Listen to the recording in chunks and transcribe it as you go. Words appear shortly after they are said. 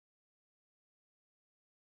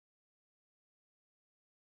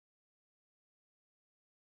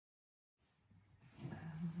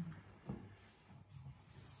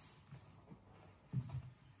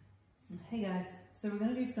Hey guys, so we're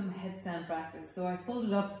going to do some headstand practice. So I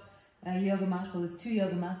folded up a yoga mat, well there's 2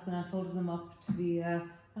 yoga mats, and I folded them up to be kind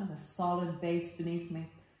of a solid base beneath me.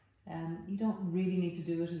 You don't really need to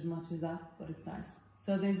do it as much as that, but it's nice.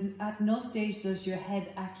 So at no stage does your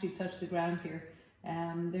head actually touch the ground here.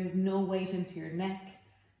 There's no weight into your neck.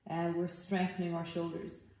 We're strengthening our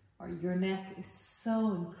shoulders. Your neck is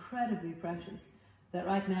so incredibly precious that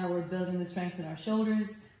right now we're building the strength in our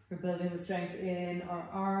shoulders. We're building the strength in our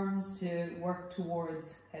arms to work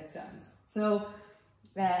towards headstands. So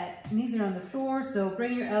knees are on the floor, so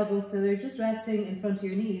bring your elbows so they're just resting in front of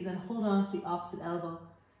your knees and hold on to the opposite elbow.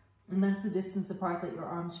 And that's the distance apart that your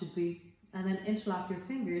arms should be. And then interlock your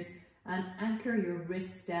fingers and anchor your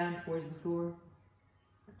wrists down towards the floor.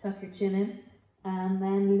 Tuck your chin in and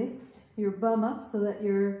then lift your bum up so that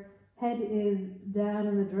your head is down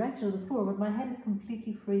in the direction of the floor, but my head is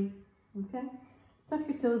completely free, okay? Tuck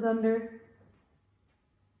your toes under,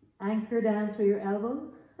 anchor down through your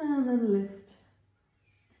elbows, and then lift.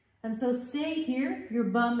 And so stay here. Your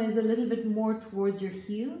bum is a little bit more towards your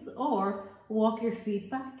heels, or walk your feet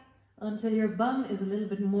back until your bum is a little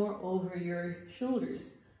bit more over your shoulders.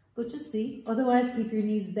 But just see, otherwise keep your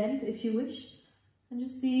knees bent if you wish, and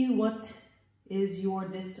just see what is your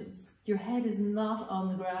distance. Your head is not on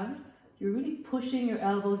the ground. You're really pushing your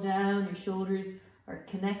elbows down, your shoulders are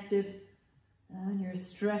connected, and you're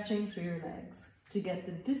stretching through your legs to get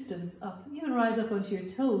the distance up. Even rise up onto your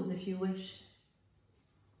toes if you wish.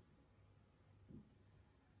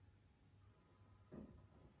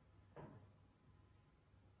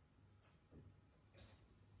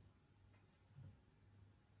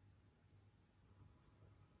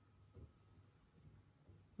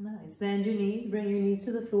 Nice. Bend your knees, bring your knees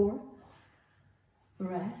to the floor.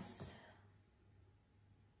 Rest.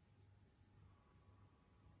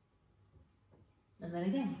 And then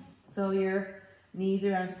again. So your knees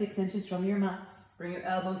are around 6 inches from your mats. Bring your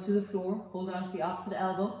elbows to the floor. Hold on to the opposite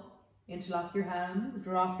elbow. Interlock your hands.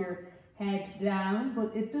 Drop your head down,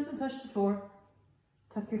 but it doesn't touch the floor.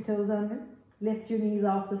 Tuck your toes under. Lift your knees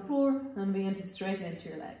off the floor and begin to straighten into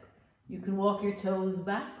your legs. You can walk your toes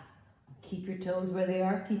back. Keep your toes where they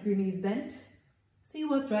are. Keep your knees bent. See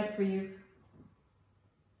what's right for you.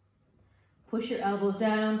 Push your elbows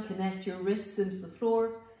down. Connect your wrists into the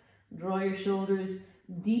floor. Draw your shoulders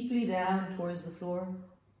deeply down towards the floor.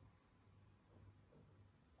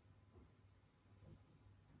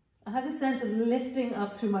 I have the sense of lifting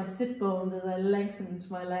up through my sit bones as I lengthen into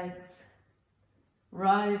my legs,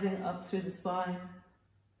 rising up through the spine.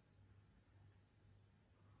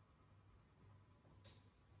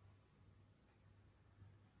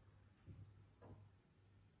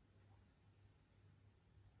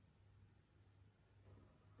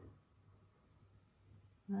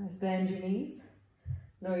 Nice. Bend your knees.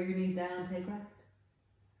 Lower your knees down, take rest.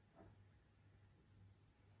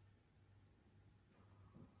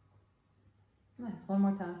 Nice. One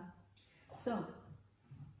more time. So,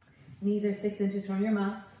 knees are 6 inches from your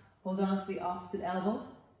mats. Hold on to the opposite elbow.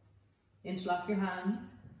 Interlock your hands.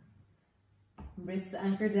 Wrists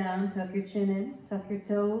anchor down. Tuck your chin in. Tuck your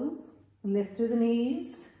toes. Lift through the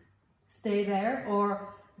knees. Stay there,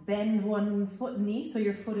 or bend one foot knee so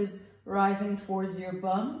your foot is rising towards your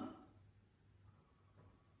bum.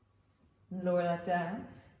 Lower that down.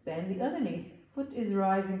 Bend the other knee. Foot is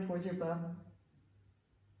rising towards your bum.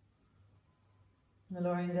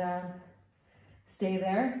 Lowering down. Stay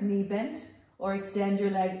there, knee bent, or extend your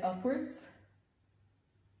leg upwards.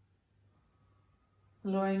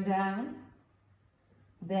 Lowering down.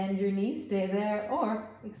 Bend your knee, stay there, or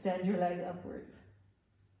extend your leg upwards.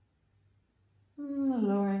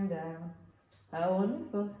 Lowering down. How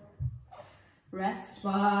wonderful. Rest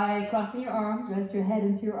by crossing your arms. Rest your head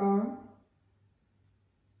into your arms.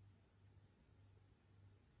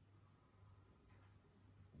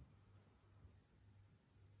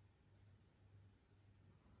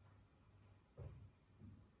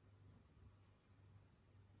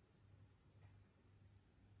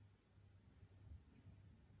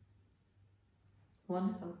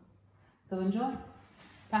 Wonderful. So enjoy.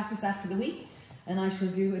 Practice that for the week, and I shall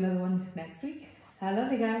do another one next week. I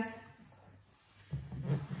love you guys.